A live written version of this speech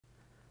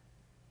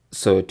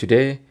So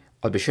today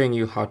I'll be showing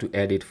you how to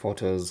edit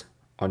photos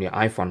on your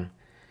iPhone.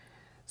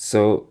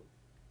 So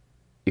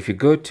if you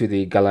go to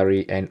the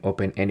gallery and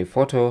open any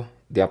photo,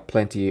 there are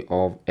plenty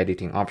of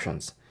editing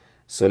options.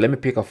 So let me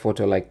pick a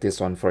photo like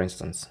this one, for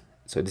instance.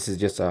 So this is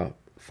just a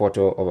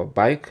photo of a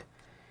bike.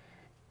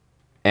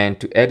 And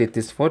to edit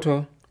this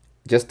photo,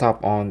 just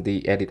tap on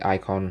the edit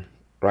icon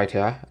right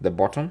here at the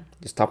bottom.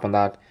 Just tap on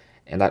that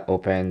and that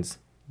opens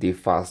the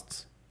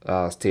first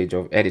stage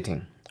of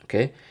editing.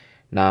 Okay,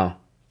 now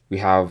we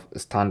have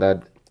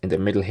standard in the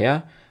middle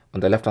here. On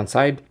the left hand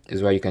side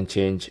is where you can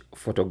change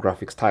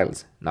photographic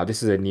styles. Now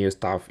this is a new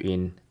stuff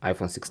in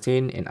iPhone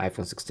 16 and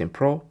iPhone 16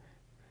 Pro.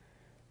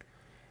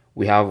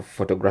 We have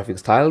photographic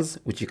styles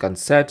which you can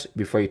set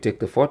before you take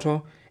the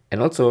photo,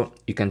 and also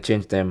you can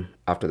change them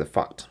after the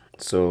fact.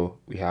 So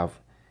we have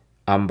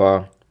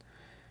amber,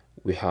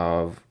 we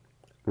have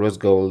rose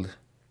gold,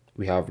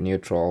 we have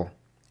neutral,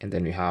 and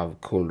then we have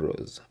cool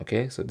rose.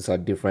 Okay, so these are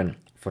different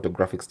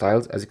photographic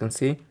styles. As you can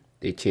see,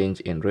 they change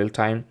in real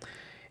time,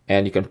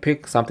 and you can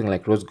pick something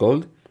like rose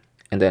gold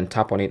and then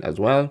tap on it as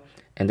well,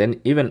 and then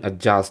even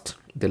adjust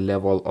the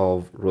level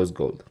of rose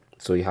gold.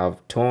 So you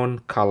have tone,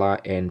 color,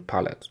 and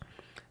palette.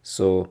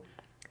 So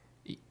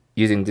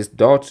using this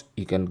dot,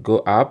 you can go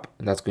up,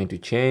 and that's going to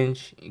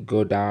change,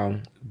 go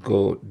down,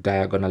 go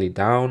diagonally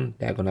down,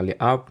 diagonally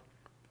up.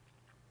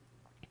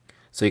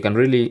 So you can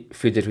really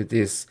fidget with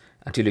this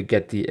until you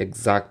get the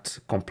exact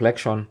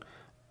complexion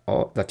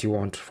that you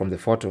want from the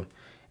photo.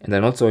 And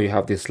then also you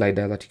have this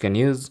slider that you can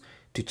use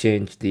to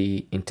change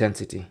the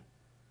intensity.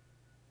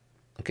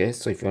 Okay,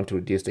 so if you want to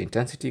reduce the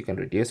intensity, you can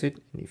reduce it.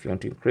 And if you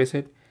want to increase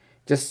it,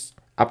 just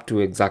up to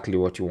exactly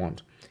what you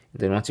want.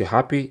 And then once you're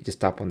happy,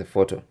 just tap on the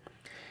photo.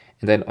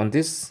 And then on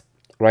this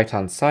right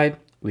hand side,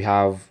 we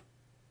have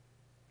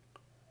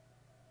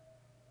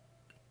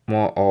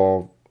more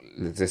of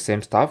the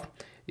same stuff.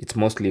 It's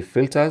mostly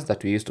filters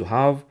that we used to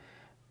have,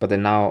 but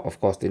then now of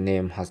course the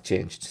name has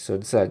changed. So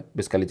these are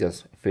basically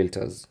just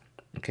filters.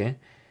 Okay,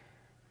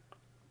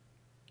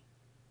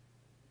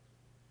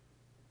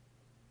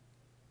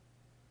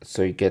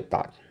 so you get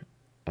that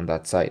on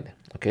that side.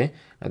 Okay,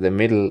 now the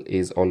middle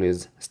is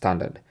always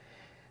standard.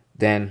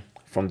 Then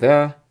from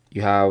there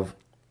you have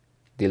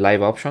the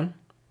live option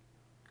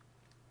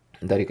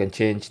that you can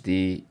change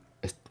the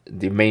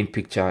main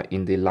picture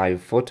in the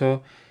live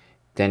photo.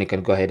 Then you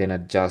can go ahead and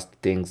adjust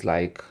things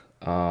like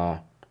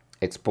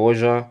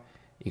exposure.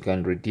 You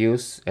can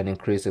reduce and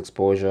increase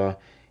exposure.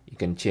 You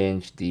can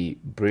change the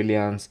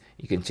brilliance.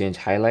 You can change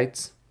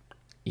highlights.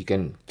 You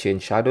can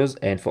change shadows.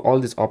 And for all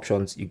these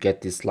options, you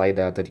get this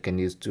slider that you can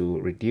use to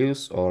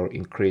reduce or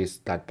increase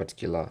that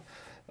particular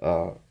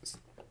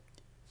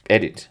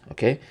edit.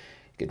 Okay,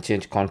 you can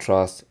change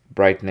contrast,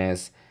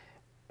 brightness,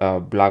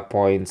 black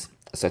points,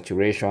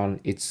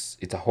 saturation. It's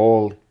a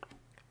whole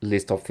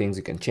list of things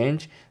you can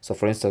change. So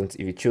for instance,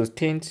 if you choose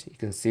tint, you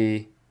can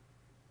see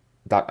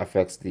that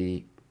affects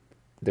the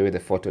way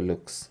the photo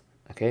looks.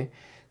 Okay,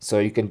 so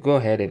you can go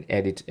ahead and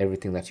edit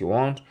everything that you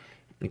want.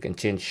 You can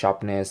change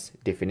sharpness,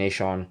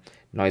 definition,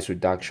 noise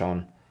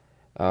reduction,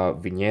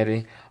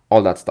 vignette,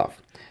 all that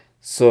stuff.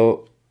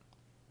 So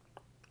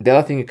the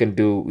other thing you can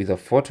do with a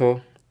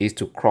photo is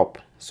to crop.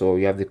 So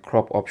you have the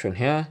crop option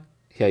here.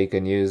 Here you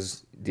can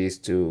use this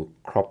to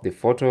crop the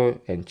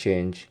photo and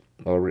change,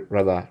 or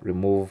rather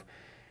remove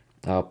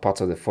parts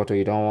of the photo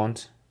you don't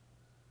want.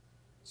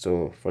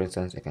 So for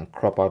instance, I can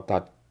crop out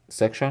that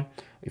section.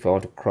 If I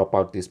want to crop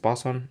out this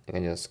person, I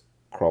can just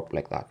crop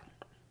like that.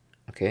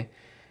 Okay,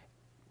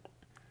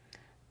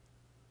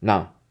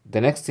 now the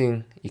next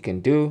thing you can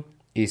do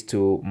is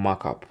to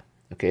markup.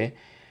 Okay,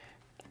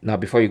 now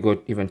before you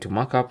go even to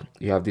markup,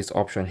 you have this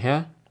option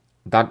here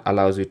that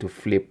allows you to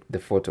flip the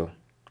photo.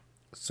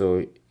 So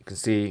you can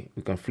see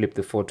we can flip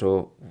the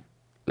photo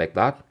like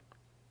that.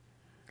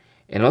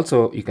 And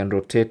also you can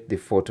rotate the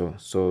photo.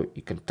 So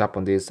you can tap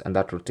on this and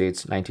that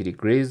rotates 90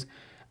 degrees,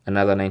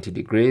 another 90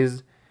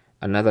 degrees,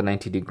 another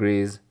 90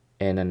 degrees,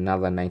 and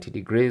another 90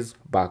 degrees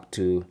back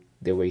to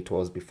the way it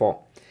was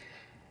before.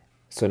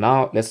 So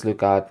now let's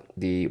look at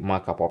the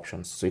markup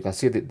options. So you can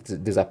see that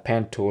there's a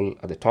pen tool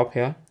at the top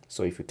here.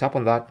 So if you tap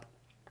on that,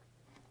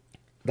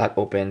 that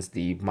opens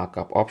the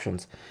markup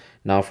options.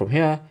 Now from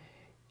here,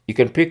 you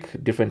can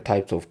pick different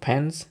types of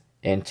pens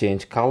and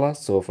change color.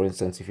 So for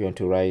instance, if you want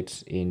to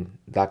write in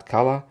that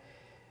color,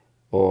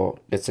 or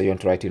let's say you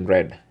want to write in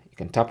red, you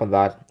can tap on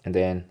that and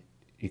then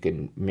you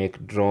can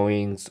make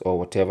drawings or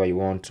whatever you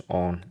want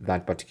on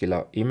that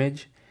particular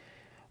image.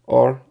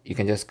 Or you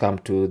can just come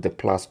to the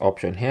plus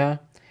option here,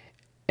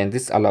 and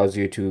this allows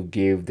you to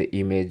give the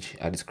image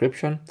a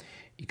description.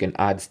 You can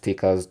add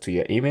stickers to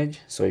your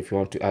image. So if you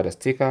want to add a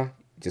sticker,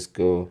 just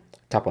go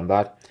tap on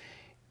that.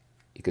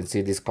 You can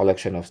see this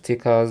collection of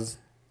stickers,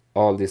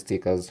 all these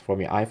stickers from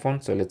your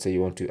iPhone. So let's say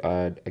you want to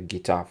add a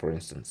guitar, for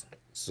instance.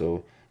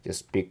 So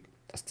just pick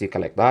a sticker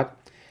like that.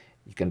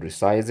 You can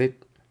resize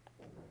it.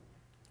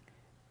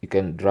 You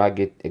can drag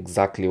it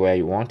exactly where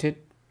you want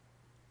it.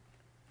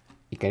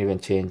 You can even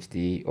change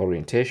the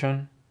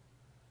orientation.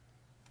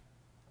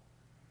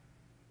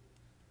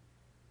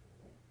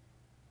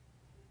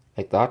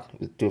 like that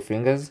with 2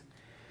 fingers,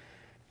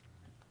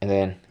 and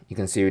then you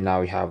can see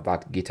now we have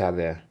that guitar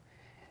there.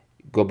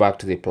 Go back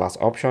to the plus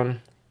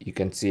option. You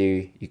can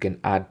see you can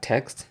add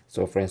text.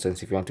 So for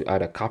instance, if you want to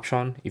add a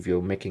caption, if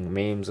you're making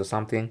memes or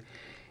something,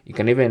 you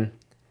can even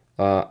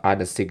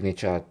add a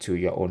signature to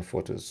your own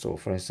photos. So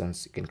for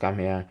instance, you can come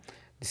here.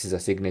 This is a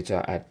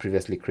signature I had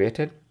previously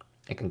created.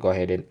 I can go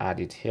ahead and add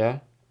it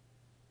here.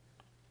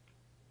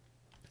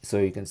 So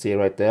you can see it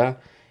right there.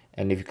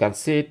 And if you can't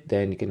see it,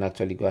 then you can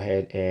actually go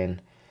ahead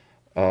and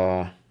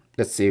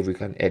let's see if we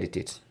can edit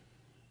it.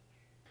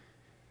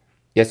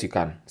 Yes, you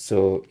can.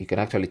 So you can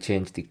actually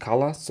change the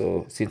color.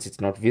 So since it's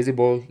not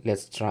visible,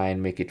 let's try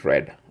and make it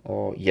red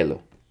or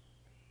yellow.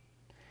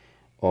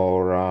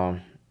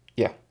 Or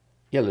yeah,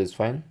 yellow is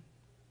fine.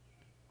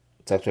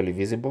 It's actually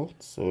visible.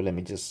 So let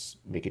me just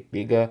make it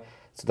bigger.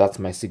 So that's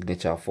my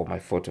signature for my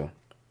photo.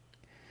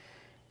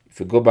 If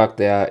you go back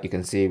there, you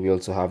can see we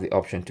also have the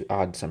option to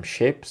add some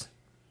shapes.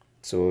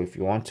 So if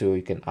you want to,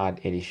 you can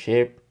add any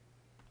shape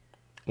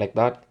like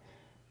that.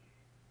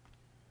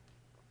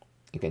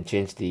 You can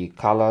change the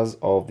colors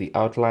of the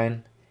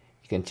outline.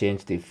 You can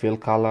change the fill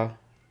color.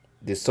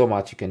 There's so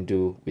much you can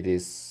do with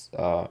this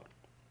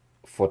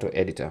photo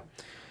editor.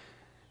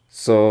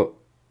 So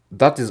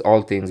that is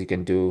all things you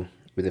can do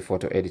with the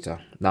photo editor.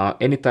 Now,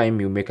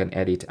 anytime you make an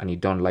edit and you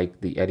don't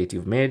like the edit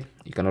you've made,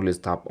 you can always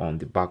tap on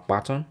the back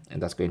button,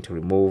 and that's going to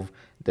remove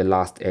the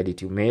last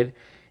edit you made.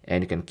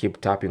 And you can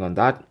keep tapping on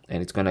that,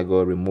 and it's gonna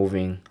go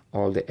removing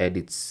all the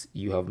edits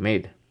you have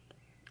made.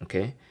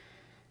 Okay,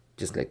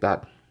 just like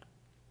that.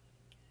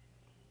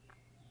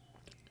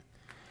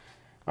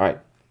 All right,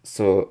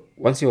 so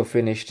once you're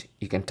finished,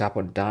 you can tap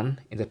on done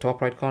in the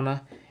top right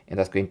corner, and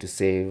that's going to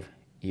save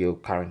your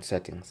current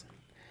settings.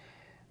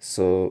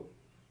 So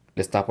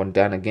let's tap on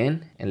done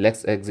again, and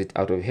let's exit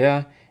out of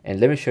here, and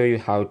let me show you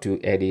how to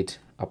edit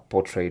a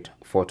portrait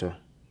photo.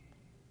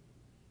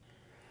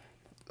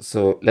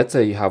 So let's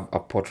say you have a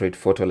portrait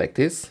photo like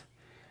this.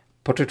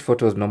 Portrait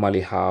photos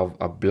normally have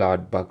a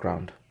blurred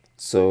background.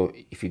 So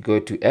if you go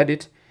to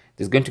edit,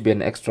 there's going to be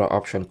an extra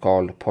option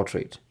called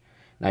portrait.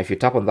 Now, if you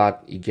tap on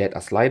that, you get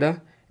a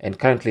slider, and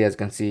currently, as you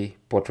can see,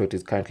 portrait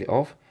is currently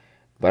off,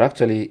 but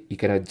actually you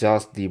can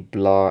adjust the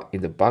blur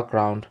in the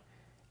background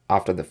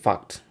after the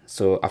fact.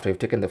 So after you've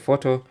taken the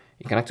photo,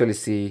 you can actually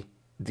see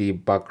the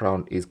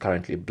background is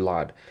currently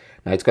blurred.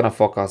 Now it's going to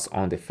focus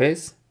on the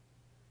face,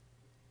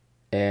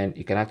 and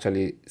you can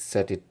actually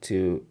set it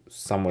to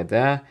somewhere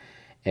there.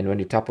 And when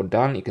you tap on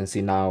done, you can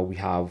see now we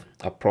have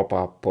a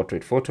proper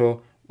portrait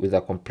photo with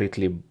a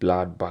completely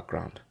blurred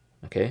background.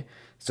 Okay,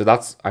 so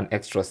that's an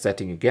extra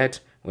setting you get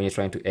when you're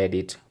trying to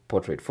edit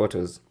portrait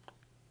photos.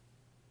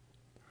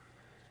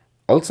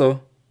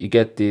 Also, you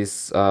get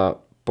this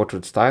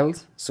portrait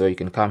styles. So you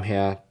can come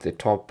here to the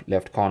top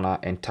left corner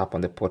and tap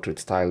on the portrait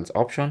styles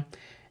option,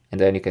 and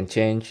then you can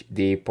change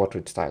the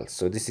portrait style.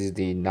 So this is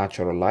the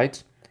natural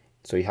light.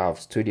 So you have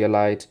studio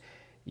light.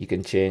 You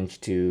can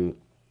change to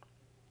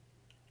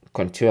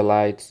contour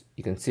light.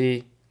 You can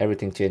see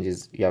everything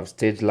changes. You have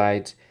stage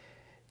light,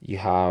 you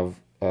have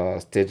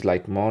stage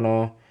light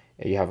mono,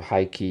 you have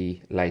high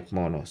key light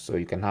mono. So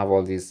you can have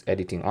all these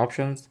editing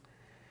options,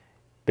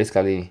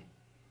 basically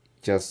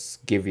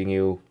just giving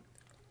you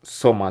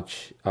so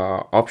much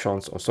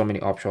options, or so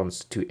many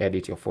options to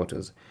edit your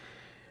photos.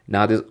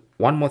 Now there's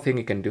one more thing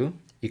you can do.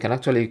 You can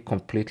actually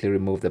completely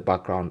remove the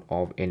background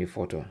of any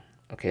photo.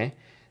 Okay,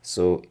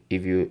 so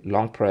if you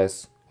long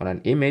press on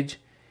an image,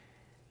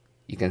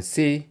 you can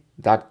see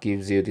that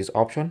gives you this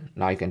option.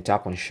 Now you can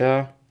tap on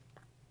share,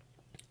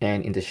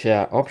 and in the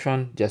share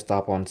option, just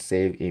tap on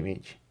save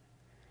image.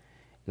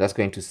 That's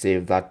going to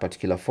save that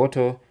particular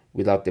photo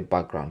without the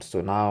background.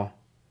 So now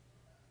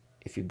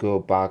if you go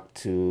back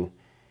to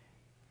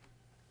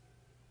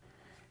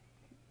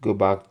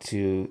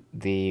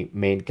the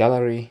main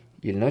gallery,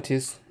 you'll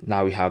notice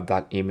now we have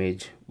that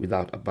image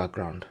without a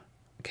background.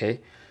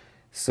 Okay,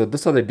 so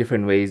those are the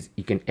different ways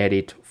you can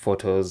edit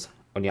photos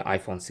on your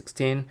iPhone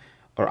 16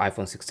 or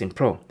iPhone 16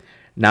 Pro.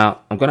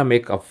 Now I'm gonna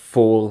make a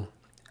full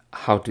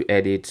how to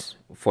edit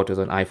photos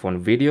on iPhone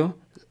video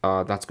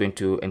that's going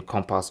to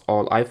encompass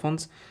all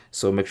iPhones,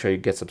 so make sure you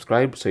get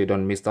subscribed so you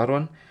don't miss that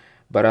one.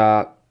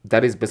 But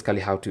that is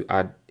basically how to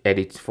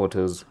edit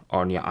photos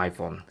on your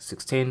iPhone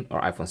 16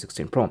 or iPhone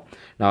 16 Pro.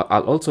 Now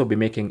I'll also be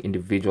making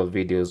individual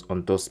videos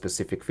on those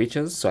specific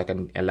features, so I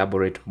can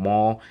elaborate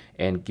more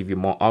and give you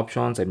more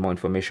options and more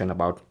information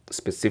about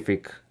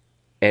specific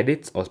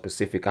edits or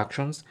specific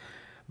actions.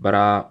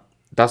 But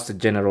that's the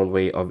general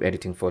way of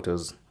editing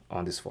photos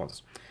on these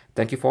phones.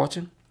 Thank you for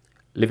watching.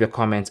 Leave your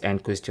comments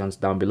and questions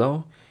down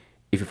below.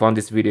 If you found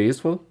this video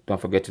useful, don't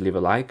forget to leave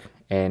a like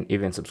and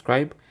even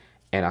subscribe,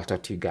 and I'll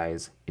talk to you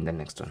guys in the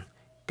next one.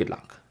 Good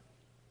luck.